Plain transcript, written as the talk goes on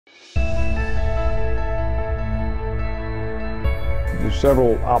There's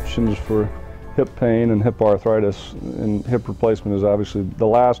several options for hip pain and hip arthritis, and hip replacement is obviously the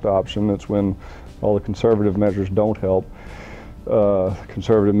last option. That's when all the conservative measures don't help.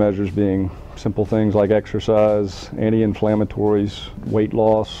 Conservative measures being simple things like exercise, anti-inflammatories, weight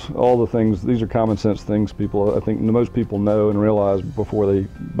loss, all the things. These are common sense things I think most people know and realize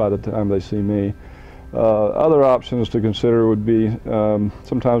by the time they see me. Other options to consider would be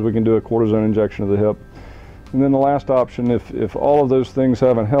sometimes we can do a cortisone injection of the hip. And then the last option, if all of those things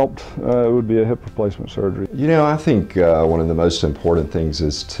haven't helped, it would be a hip replacement surgery. You know, I think one of the most important things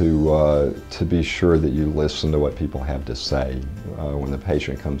is to be sure that you listen to what people have to say when the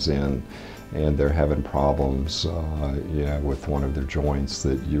patient comes in and they're having problems with one of their joints,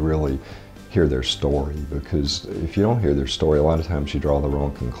 that you really hear their story, because if you don't hear their story, a lot of times you draw the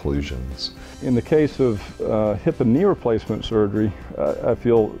wrong conclusions. In the case of hip and knee replacement surgery, I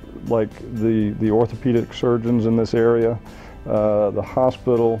feel like the orthopedic surgeons in this area, the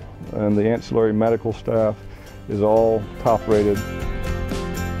hospital, and the ancillary medical staff is all top rated.